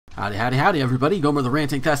Howdy, howdy, howdy, everybody. Gomer the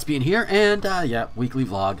Ranting Thespian here, and, yeah, weekly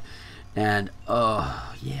vlog. And,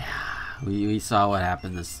 yeah, we saw what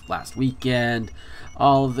happened this last weekend,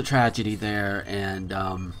 all of the tragedy there,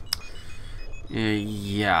 and,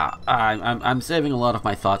 yeah, I'm saving a lot of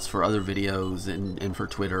my thoughts for other videos and for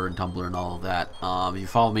Twitter and Tumblr and all of that. If you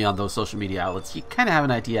follow me on those social media outlets, you kind of have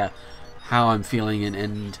an idea how I'm feeling,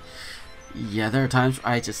 and, yeah, there are times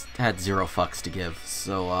where I just had zero fucks to give,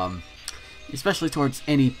 so, especially towards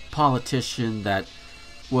any politician that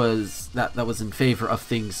was in favor of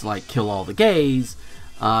things like kill all the gays,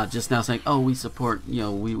 just now saying, oh, we support, you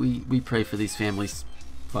know, we pray for these families.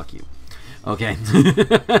 Fuck you. Okay.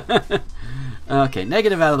 Okay,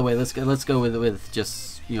 negative out of the way. Let's go with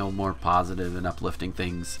just, you know, more positive and uplifting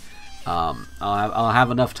things. I'll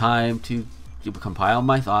have enough time to compile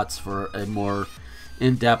my thoughts for a more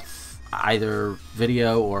in-depth either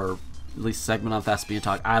video or at least segment on Thespian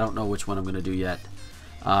Talk. I don't know which one I'm going to do yet.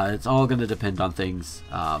 It's all going to depend on things,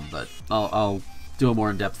 but I'll do a more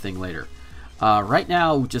in-depth thing later. Right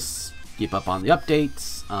now, just keep up on the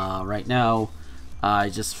updates. Right now, I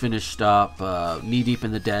just finished up Knee Deep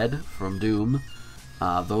in the Dead from Doom.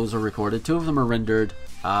 Those are recorded. 2 of them are rendered.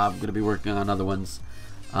 I'm going to be working on other ones.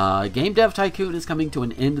 Game Dev Tycoon is coming to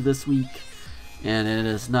an end this week, and it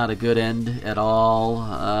is not a good end at all.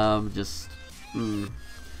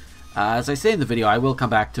 As I say in the video, I will come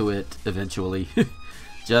back to it eventually.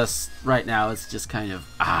 Just right now, it's just kind of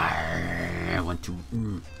I want to.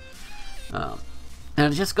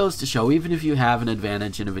 And it just goes to show, even if you have an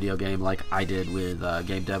advantage in a video game like I did with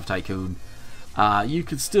Game Dev Tycoon, you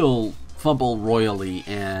could still fumble royally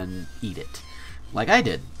and eat it, like I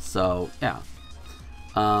did. So yeah.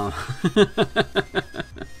 Wow.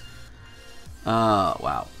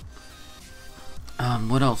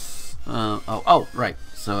 What else? Oh, right.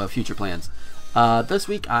 So, future plans. This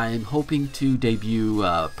week, I'm hoping to debut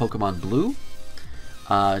Pokemon Blue.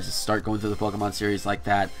 Just start going through the Pokemon series like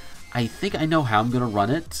that. I think I know how I'm gonna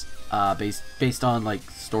run it, based on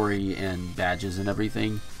like story and badges and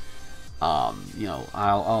everything. You know,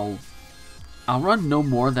 I'll run no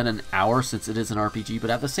more than an hour since it is an RPG,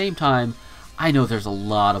 but at the same time, I know there's a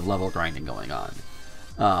lot of level grinding going on,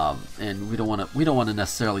 and we don't want to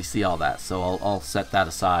necessarily see all that. So I'll set that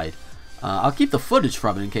aside. I'll keep the footage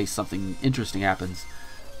from it in case something interesting happens.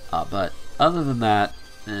 But other than that,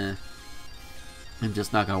 I'm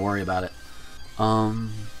just not going to worry about it.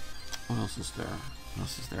 What else is there? What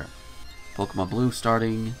else is there? Pokemon Blue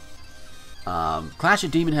starting. Clash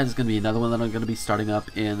of Demon Head is going to be another one that I'm going to be starting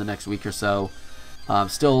up in the next week or so. I'm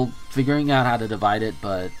still figuring out how to divide it,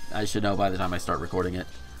 but I should know by the time I start recording it.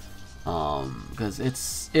 Because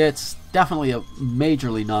it's definitely a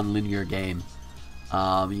majorly non-linear game.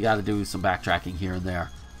 You got to do some backtracking here and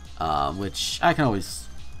there, which I can always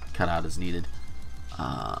cut out as needed.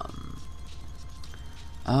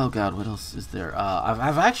 Oh god, what else is there?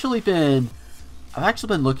 I've actually been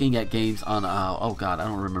looking at games on oh god, I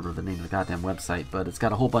don't remember the name of the goddamn website, but it's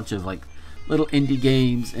got a whole bunch of like little indie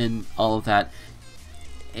games and all of that,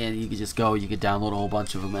 and you can just go, you can download a whole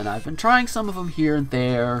bunch of them, and I've been trying some of them here and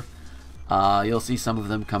there. You'll see some of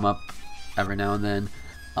them come up every now and then.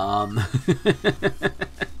 Gonna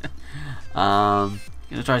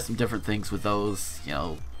try some different things with those, you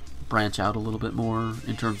know, branch out a little bit more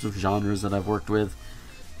in terms of genres that I've worked with.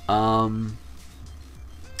 What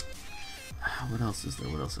else is there?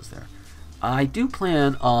 What else is there? I do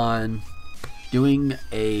plan on doing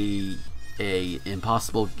an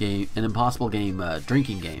impossible game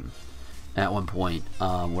drinking game at one point,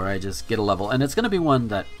 where I just get a level, and it's gonna be one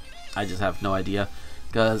that I just have no idea.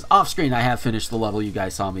 Because off-screen, I have finished the level you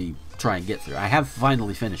guys saw me try and get through. I have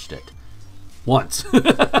finally finished it. Once.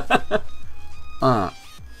 But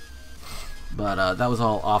that was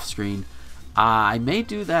all off-screen. I may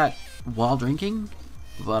do that while drinking,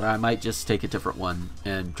 but I might just take a different one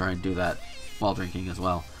and try and do that while drinking as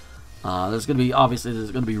well. There's going to be, obviously,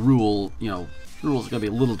 there's going to be rules are going to be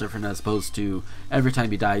a little different as opposed to every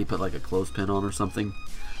time you die, you put like a clothespin on or something.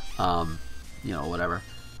 You know, whatever.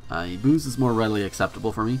 Booze is more readily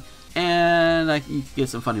acceptable for me, and you can get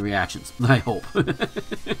some funny reactions, I hope.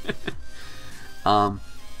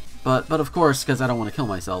 But of course, because I don't want to kill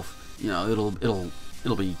myself, you know,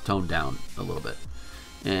 it'll be toned down a little bit,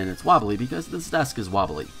 and it's wobbly because this desk is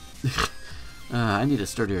wobbly. I need a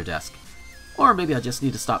sturdier desk, or maybe I just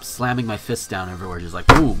need to stop slamming my fists down everywhere, just like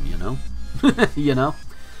boom, you know, you know.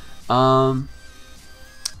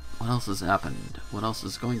 What else has happened? What else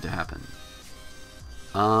is going to happen?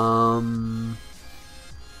 I'm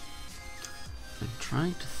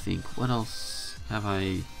trying to think. What else have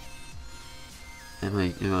I? Am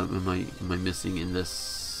I missing in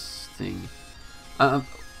this thing?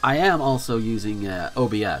 I am also using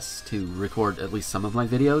OBS to record at least some of my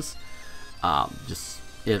videos.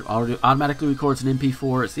 It automatically records an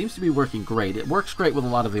MP4. It seems to be working great. It works great with a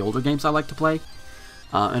lot of the older games I like to play,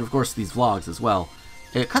 and of course these vlogs as well.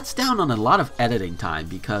 It cuts down on a lot of editing time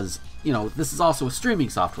because, you know, this is also a streaming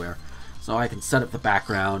software, so I can set up the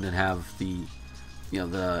background and have the, you know,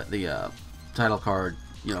 the title card,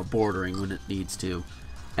 you know, bordering when it needs to,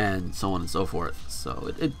 and so on and so forth.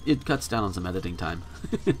 So it cuts down on some editing time.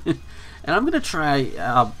 And I'm gonna try.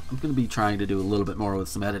 I'm gonna be trying to do a little bit more with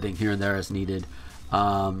some editing here and there as needed.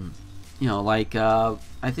 You know, like I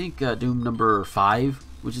think Doom number 5,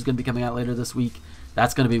 which is gonna be coming out later this week.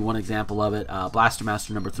 That's gonna be one example of it. Blaster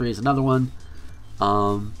Master number 3 is another one.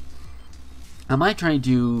 I might try and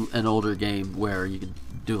do an older game where you can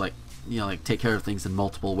do, like, you know, like take care of things in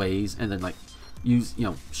multiple ways and then, like, use, you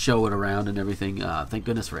know, show it around and everything. Thank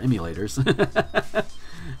goodness for emulators.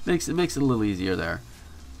 makes it a little easier there.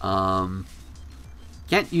 Can't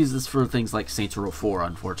use this for things like Saints Row 4,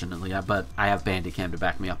 unfortunately, but I have Bandicam to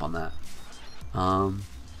back me up on that. I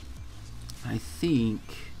think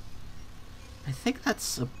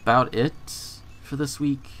that's about it for this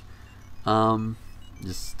week.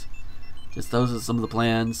 Just those are some of the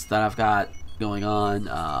plans that I've got going on.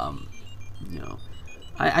 You know,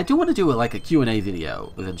 I do want to do like a Q&A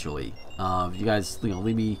video eventually. You guys, you know,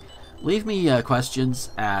 leave me questions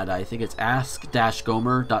at, I think it's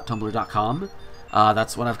ask-gomer.tumblr.com.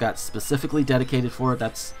 That's what I've got specifically dedicated for it.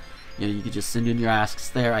 That's, you know, you can just send in your asks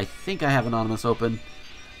there. I think I have Anonymous open.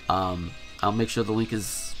 I'll make sure the link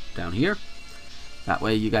is down here. That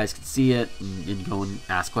way you guys can see it and go and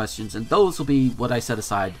ask questions. And those will be what I set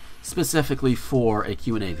aside specifically for a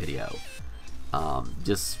Q&A video.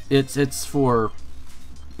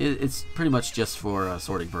 It's pretty much just for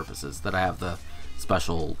sorting purposes that I have the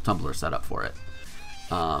special Tumblr set up for it.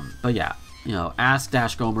 But yeah, you know,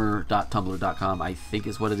 ask-gomer.tumblr.com I think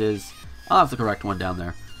is what it is. I'll have the correct one down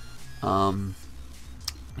there.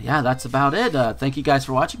 Yeah, that's about it. Thank you guys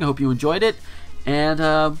for watching. I hope you enjoyed it,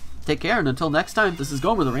 and take care. And until next time, this is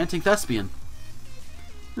Gomer, the Ranting Thespian,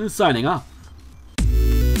 signing off.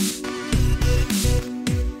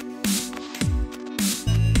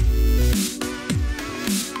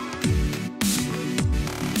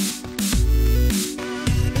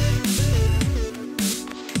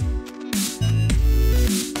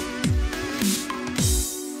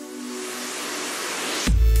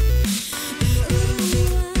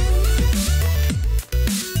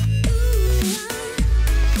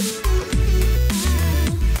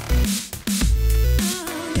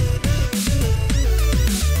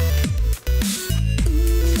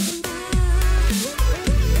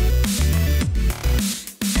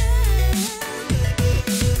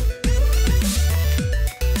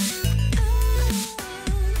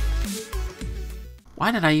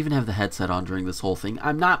 Why did I even have the headset on during this whole thing?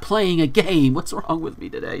 I'm not playing a game. What's wrong with me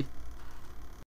today?